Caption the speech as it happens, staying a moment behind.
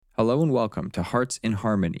Hello and welcome to Hearts in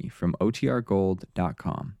Harmony from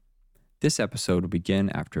OTRGold.com. This episode will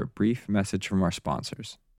begin after a brief message from our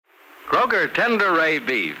sponsors. Kroger Tender Ray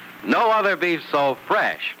Beef. No other beef so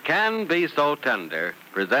fresh can be so tender.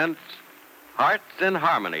 Presents Hearts in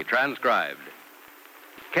Harmony, transcribed.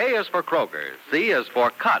 K is for Kroger. C is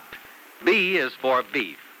for cut. B is for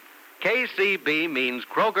beef. KCB means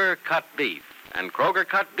Kroger cut beef. And Kroger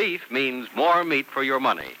cut beef means more meat for your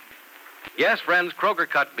money. Yes, friends, Kroger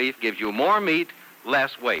cut beef gives you more meat,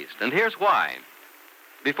 less waste. And here's why.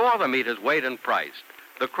 Before the meat is weighed and priced,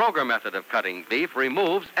 the Kroger method of cutting beef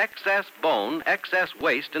removes excess bone, excess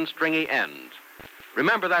waste, and stringy ends.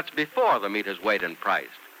 Remember, that's before the meat is weighed and priced.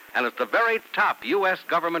 And it's the very top U.S.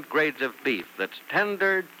 government grades of beef that's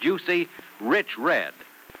tender, juicy, rich red,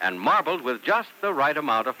 and marbled with just the right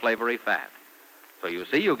amount of flavory fat. So you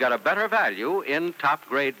see, you get a better value in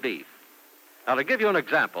top-grade beef. Now, to give you an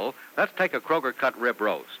example, let's take a Kroger cut rib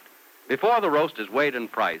roast. Before the roast is weighed and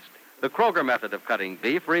priced, the Kroger method of cutting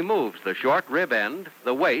beef removes the short rib end,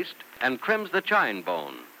 the waist, and trims the chine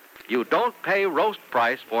bone. You don't pay roast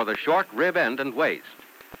price for the short rib end and waist.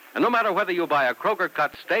 And no matter whether you buy a Kroger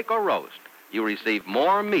cut steak or roast, you receive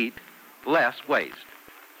more meat, less waste.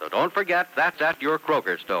 So don't forget, that's at your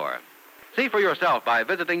Kroger store. See for yourself by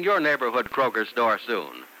visiting your neighborhood Kroger store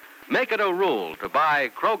soon. Make it a rule to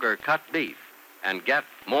buy Kroger cut beef and get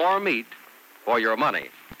more meat for your money.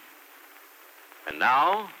 And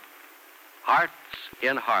now, Hearts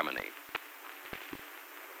in Harmony.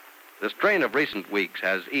 The strain of recent weeks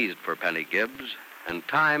has eased for Penny Gibbs, and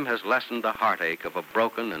time has lessened the heartache of a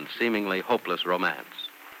broken and seemingly hopeless romance.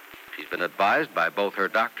 She's been advised by both her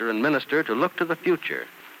doctor and minister to look to the future,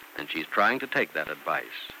 and she's trying to take that advice.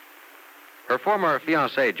 Her former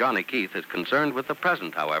fiancé, Johnny Keith, is concerned with the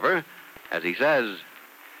present, however, as he says,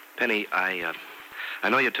 Penny, I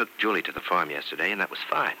know you took Julie to the farm yesterday, and that was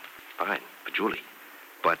fine. Fine for Julie.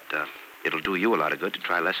 But it'll do you a lot of good to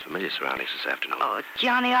try less familiar surroundings this afternoon. Oh,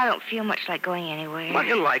 Johnny, I don't feel much like going anywhere. Well,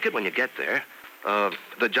 you'll like it when you get there.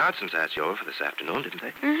 The Johnsons asked you over for this afternoon, didn't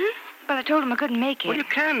they? Mm-hmm. But I told them I couldn't make it. Well, you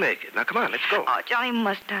can make it. Now, come on, let's go. Oh, Johnny,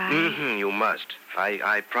 must I? Mm-hmm, you must.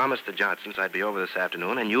 I promised the Johnsons I'd be over this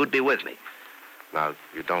afternoon, and you'd be with me. Now,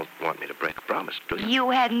 you don't want me to break a promise, do you? You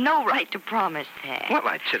had no right to promise that. Well,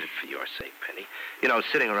 I did it for your sake, Penny. You know,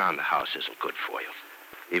 sitting around the house isn't good for you.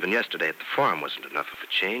 Even yesterday at the farm wasn't enough of a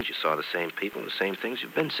change. You saw the same people and the same things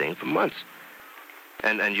you've been seeing for months.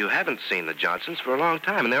 And you haven't seen the Johnsons for a long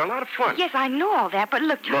time, and they're a lot of fun. Yes, I know all that, but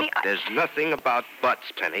look, Johnny... Look, there's nothing about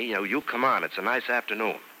buts, Penny. You know, you come on. It's a nice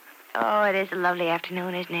afternoon. Oh, it is a lovely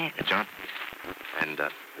afternoon, isn't it? John? And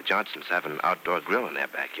the Johnsons have an outdoor grill in their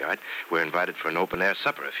backyard. We're invited for an open-air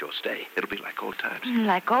supper if you'll stay. It'll be like old times.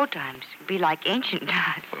 Like old times. It'll be like ancient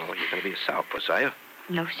times. Oh, you're going to be a sourpuss, are you?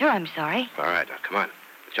 No, sir, I'm sorry. All right, now, come on.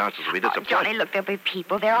 The Johnsons will be disappointed. Johnny, look, there'll be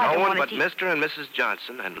people there. I No don't one want but to Mr. and Mrs.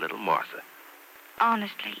 Johnson and little Martha.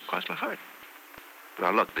 Honestly. Cross my heart.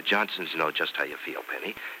 Now, look, the Johnsons know just how you feel,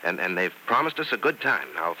 Penny, and they've promised us a good time.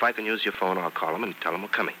 Now, if I can use your phone, I'll call them and tell them we're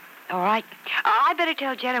coming. All right. I better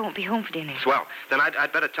tell Jed I won't be home for dinner. Swell. Then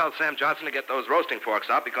I'd better tell Sam Johnson to get those roasting forks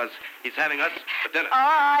out because he's having us for dinner. All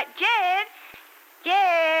right. Jed!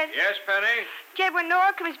 Jed! Yes, Penny? Jed, when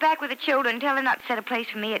Nora comes back with the children, tell her not to set a place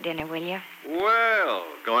for me at dinner, will you? Well,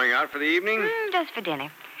 going out for the evening? Just for dinner.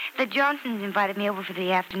 The Johnsons invited me over for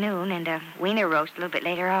the afternoon and a wiener roast a little bit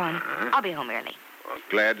later on. Uh-huh. I'll be home early. Well,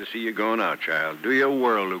 glad to see you going out, child. Do you a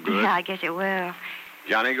world of good. Yeah, I guess it will.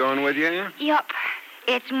 Johnny going with you? Yup.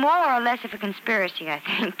 It's more or less of a conspiracy, I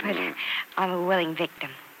think, but I'm a willing victim.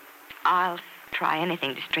 I'll try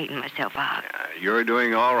anything to straighten myself out. You're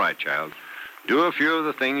doing all right, child. Do a few of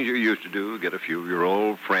the things you used to do, get a few of your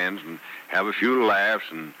old friends, and have a few laughs,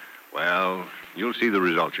 and, well, you'll see the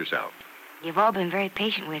results yourself. You've all been very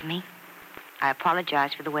patient with me. I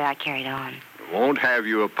apologize for the way I carried on. Won't have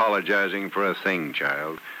you apologizing for a thing,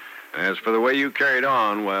 child. As for the way you carried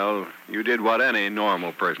on, well, you did what any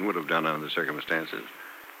normal person would have done under the circumstances.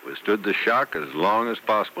 Withstood the shock as long as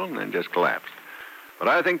possible and then just collapsed. But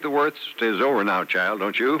I think the worst is over now, child,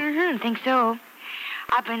 don't you? Think so.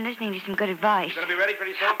 I've been listening to some good advice. You going to be ready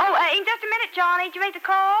pretty soon? Oh, in just a minute, Johnny. Did you make the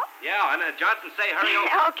call? Yeah, and Johnson say hurry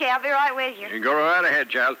over. Okay, I'll be right with you. You go right ahead,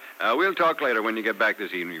 child. We'll talk later when you get back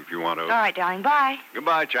this evening if you want to. All right, darling. Bye.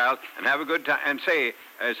 Goodbye, child, and have a good time. And say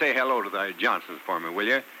hello to the Johnsons for me, will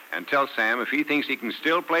you? And tell Sam if he thinks he can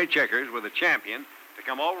still play checkers with a champion to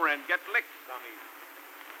come over and get licked on me.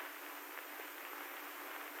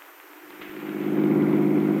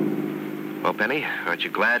 Well, Penny, aren't you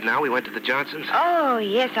glad now we went to the Johnsons? Oh,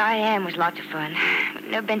 yes, I am. It was lots of fun. I've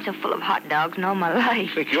never been so full of hot dogs in all my life.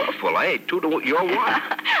 I think you're full. I ate two to your one.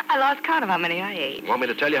 I lost count of how many I ate. Want me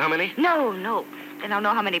to tell you how many? No. Then I'll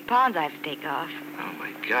know how many pounds I have to take off. Oh,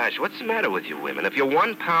 my gosh. What's the matter with you women? If you're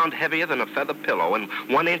 1 pound heavier than a feather pillow and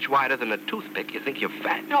 1 inch wider than a toothpick, you think you're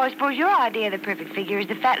fat. No, I suppose your idea of the perfect figure is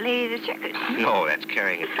the fat lady of the circus. No, that's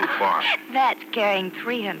carrying it too far. That's carrying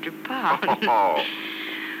 300 pounds. Oh.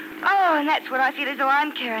 Oh, and that's what I feel as though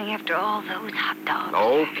I'm carrying after all those hot dogs.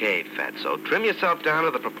 Okay, fatso. Trim yourself down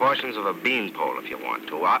to the proportions of a beanpole if you want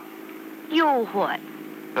to. You what?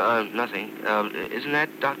 Nothing. Isn't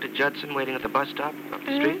that Dr. Judson waiting at the bus stop up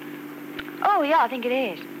the street? Oh, yeah, I think it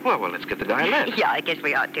is. Well, let's get the guy left. Yeah, I guess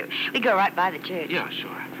we ought to. We go right by the church. Yeah,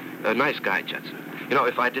 sure. A nice guy, Judson. You know,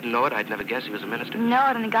 if I didn't know it, I'd never guess he was a minister. No,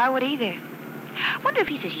 I don't think I would either. Wonder if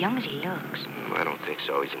he's as young as he looks. I don't think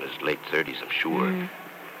so. He's in his late 30s, I'm sure.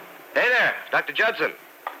 Hey there, Dr. Judson.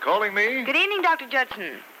 Calling me? Good evening, Dr.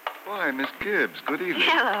 Judson. Why, Miss Gibbs, good evening.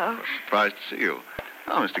 Hello. Surprised to see you.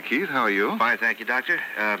 Oh, Mr. Keith, how are you? Fine, thank you, Doctor.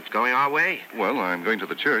 Going our way? Well, I'm going to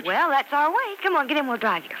the church. Well, that's our way. Come on, get in, we'll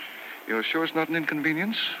drive you. You're sure it's not an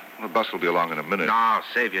inconvenience? The bus will be along in a minute. No,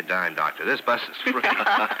 save your dime, Doctor. This bus is free.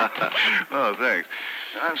 Oh, thanks.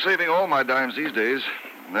 I'm saving all my dimes these days.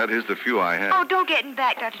 That is the few I have. Oh, don't get in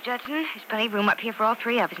back, Dr. Judson. There's plenty of room up here for all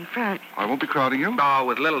three of us in front. I won't be crowding you. Oh,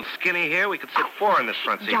 with little Skinny here, we could sit 4 in this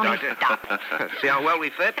front seat, Johnny, Doctor. stop. See how well we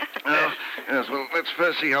fit? Yes, well, let's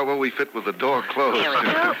first see how well we fit with the door closed. Here we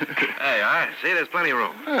go. Hey, all right. See, there's plenty of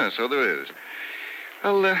room. So there is.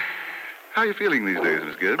 Well, how are you feeling these days,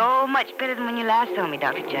 Miss Gibbs? Oh, much better than when you last saw me,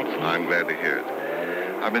 Dr. Judson. I'm glad to hear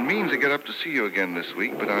it. I've been meaning to get up to see you again this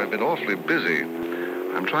week, but I've been awfully busy.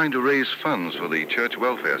 I'm trying to raise funds for the Church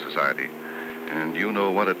Welfare Society. And you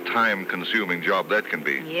know what a time-consuming job that can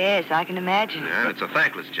be. Yes, I can imagine. Yeah, it's a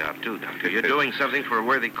thankless job, too, Doctor. You're doing something for a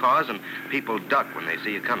worthy cause, and people duck when they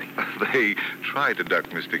see you coming. They try to duck,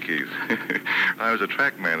 Mr. Keith. I was a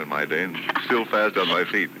track man in my day and still fast on my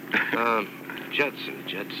feet. Judson,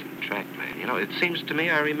 track man. You know, it seems to me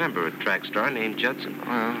I remember a track star named Judson.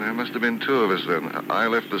 Well, there must have been 2 of us then. I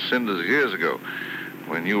left the Cinders years ago.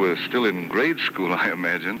 When you were still in grade school, I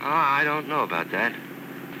imagine. Oh, I don't know about that.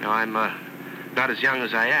 You know, I'm not as young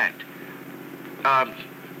as I act.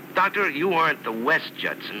 Doctor, you aren't the West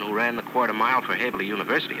Judson who ran the quarter mile for Haverly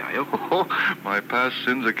University, are you? Oh, my past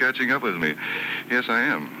sins are catching up with me. Yes, I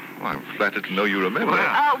am. Well, I'm flattered to know you remember.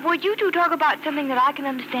 Would you two talk about something that I can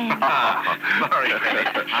understand? Sorry,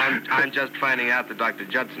 I'm just finding out that Dr.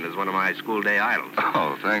 Judson is one of my school day idols.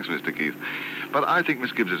 Oh, thanks, Mr. Keith. But I think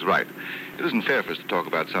Miss Gibbs is right. It isn't fair for us to talk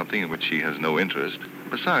about something in which she has no interest.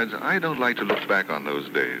 Besides, I don't like to look back on those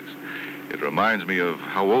days. It reminds me of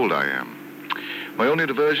how old I am. My only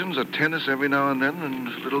diversions are tennis every now and then and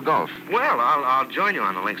a little golf. Well, I'll join you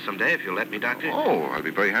on the links someday if you'll let me, Doctor. Oh, I'll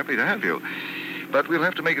be very happy to have you. But we'll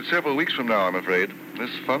have to make it several weeks from now, I'm afraid. This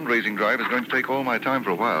fundraising drive is going to take all my time for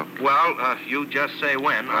a while. Well, you just say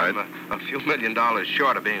when. Right. I'm a few $1 million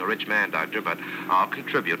short of being a rich man, Doctor, but I'll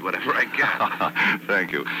contribute whatever I can.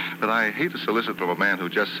 Thank you. But I hate to solicit from a man who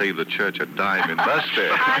just saved the church a dime in bus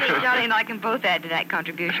fare. I think Johnny and I can both add to that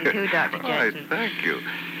contribution, too, Dr. All right, Judson. thank you.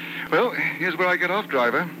 Well, here's where I get off,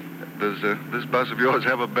 driver. Does this bus of yours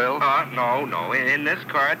have a bell? No. In this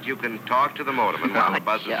cart, you can talk to the motorman while the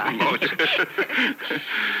bus is in motion.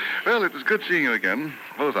 Well, it was good seeing you again,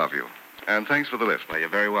 both of you. And thanks for the lift. Well, you're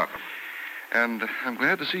very welcome. And I'm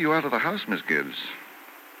glad to see you out of the house, Miss Gibbs.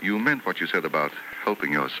 You meant what you said about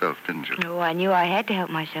helping yourself, didn't you? Oh, I knew I had to help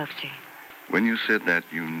myself, sir. When you said that,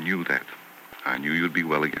 you knew that. I knew you'd be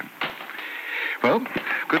well again. Well,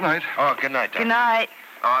 good night. Oh, good night, Doctor. Good night.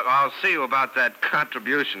 I'll see you about that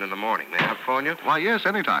contribution in the morning. May I phone you? Why, yes,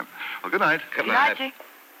 anytime. Well, good night. Good Good night. night, sir.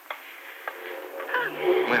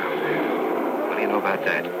 Well, what do you know about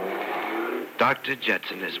that? Dr.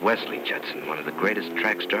 Judson is Wesley Judson, one of the greatest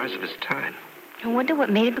track stars of his time. I wonder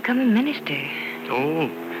what made him become a minister. Oh,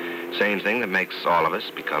 same thing that makes all of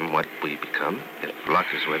us become what we become. If luck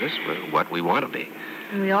is with us, we're what we want to be.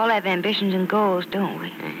 And we all have ambitions and goals, don't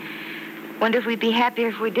we? Wonder if we'd be happier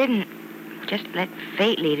if we didn't. Just let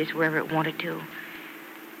fate lead us wherever it wanted to.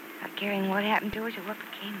 Not caring what happened to us or what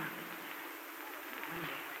became of us.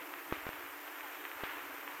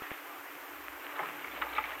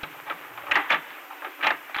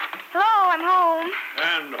 Hello, I'm home.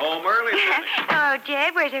 And home early, Penny. Hello,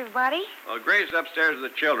 Jed. Where's everybody? Well, Grace upstairs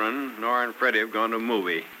with the children. Nora and Freddie have gone to a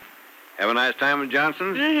movie. Have a nice time with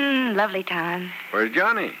Johnson's? Lovely time. Where's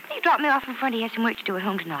Johnny? He dropped me off in front. He has some work to do at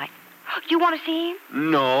home tonight. You want to see him?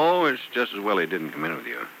 No, it's just as well he didn't come in with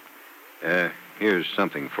you. Here's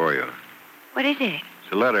something for you. What is it?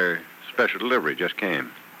 It's a letter, special delivery, just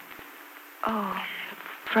came. Oh,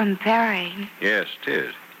 from Perry. Yes,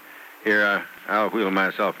 'tis. Here, I'll wheel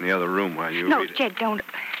myself in the other room while you No, read it. Jed, don't.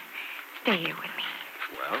 stay here with me.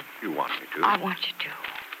 Well, if you want me to. I want you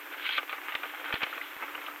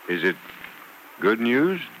to. Is it good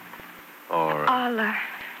news? Or... I'll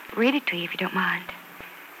read it to you if you don't mind.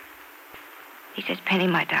 He says, Penny,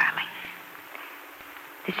 my darling,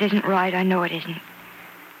 this isn't right. I know it isn't.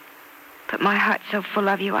 But my heart's so full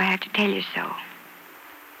of you, I have to tell you so.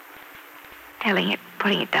 Telling it,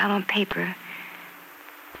 putting it down on paper,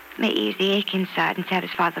 may ease the ache inside and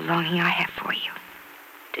satisfy the longing I have for you.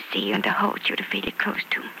 To see you and to hold you, to feel you close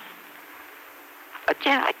to me. But,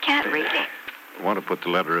 Jen, I can't read it. I want to put the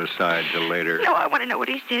letter aside till later. No, I want to know what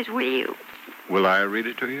he says, will you? Will I read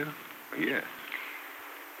it to you? Yes.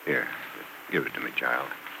 Here, give it to me, child.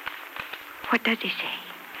 What does he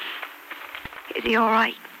say? Is he all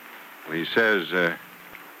right? He says,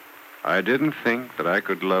 I didn't think that I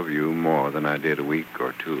could love you more than I did a week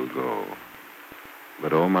or two ago.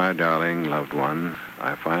 But, oh, my darling loved one,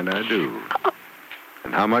 I find I do.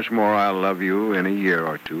 And how much more I'll love you in a year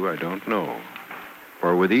or two, I don't know.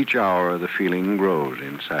 For with each hour, the feeling grows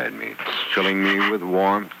inside me, filling me with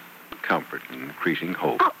warmth, comfort, and increasing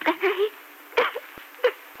hope.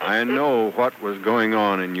 I know what was going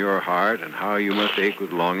on in your heart and how you must ache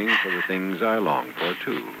with longing for the things I long for,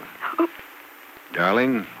 too.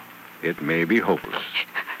 Darling, it may be hopeless.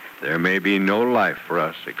 There may be no life for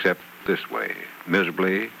us except this way,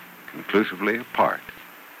 miserably, conclusively apart.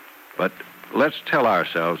 But let's tell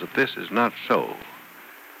ourselves that this is not so.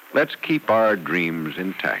 Let's keep our dreams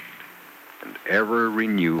intact and ever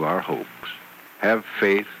renew our hopes. Have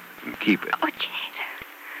faith and keep it. Oh, Jane.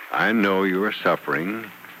 I know you are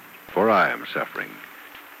suffering, for I am suffering.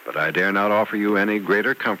 But I dare not offer you any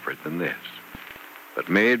greater comfort than this. But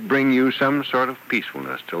may it bring you some sort of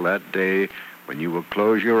peacefulness till that day when you will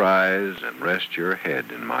close your eyes and rest your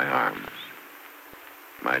head in my arms.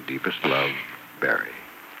 My deepest love, Barry.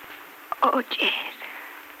 Oh, Jed.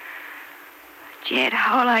 Jed,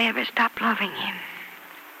 how'll I ever stop loving him?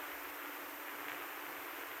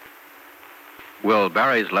 Will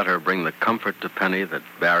Barry's letter bring the comfort to Penny that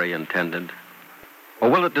Barry intended? Or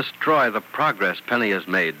will it destroy the progress Penny has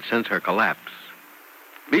made since her collapse?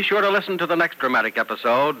 Be sure to listen to the next dramatic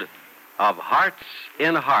episode of Hearts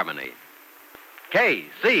in Harmony.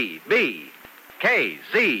 KCB.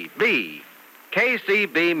 KCB.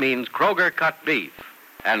 KCB means Kroger cut beef.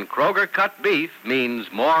 And Kroger cut beef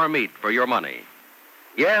means more meat for your money.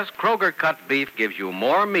 Yes, Kroger cut beef gives you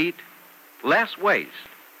more meat, less waste.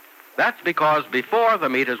 That's because before the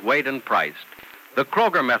meat is weighed and priced, the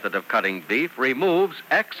Kroger method of cutting beef removes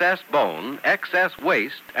excess bone, excess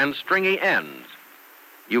waste, and stringy ends.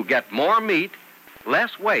 You get more meat,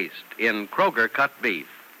 less waste in Kroger cut beef.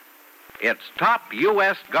 It's top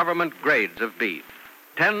U.S. government grades of beef.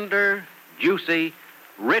 Tender, juicy,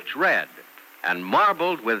 rich red, and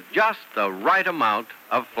marbled with just the right amount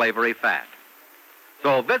of flavory fat.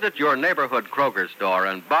 So visit your neighborhood Kroger store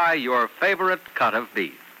and buy your favorite cut of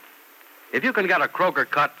beef. If you can get a Kroger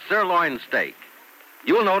cut sirloin steak,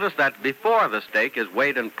 you'll notice that before the steak is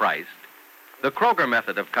weighed and priced, the Kroger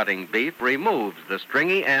method of cutting beef removes the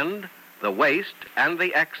stringy end, the waste, and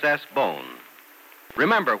the excess bone.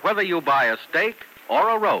 Remember, whether you buy a steak or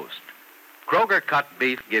a roast, Kroger cut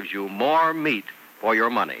beef gives you more meat for your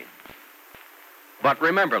money. But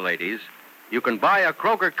remember, ladies, you can buy a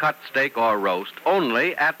Kroger cut steak or roast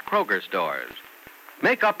only at Kroger stores.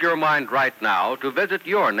 Make up your mind right now to visit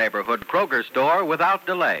your neighborhood Kroger store without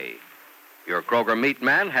delay. Your Kroger meat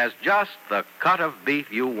man has just the cut of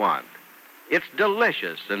beef you want. It's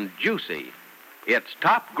delicious and juicy. It's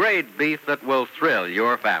top-grade beef that will thrill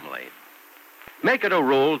your family. Make it a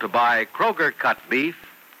rule to buy Kroger cut beef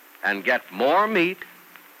and get more meat,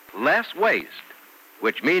 less waste,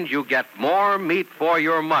 which means you get more meat for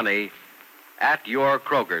your money at your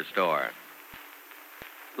Kroger store.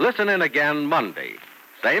 Listen in again Monday,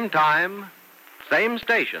 same time, same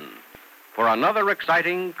station, for another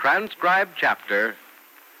exciting transcribed chapter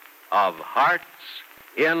of Hearts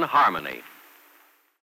in Harmony.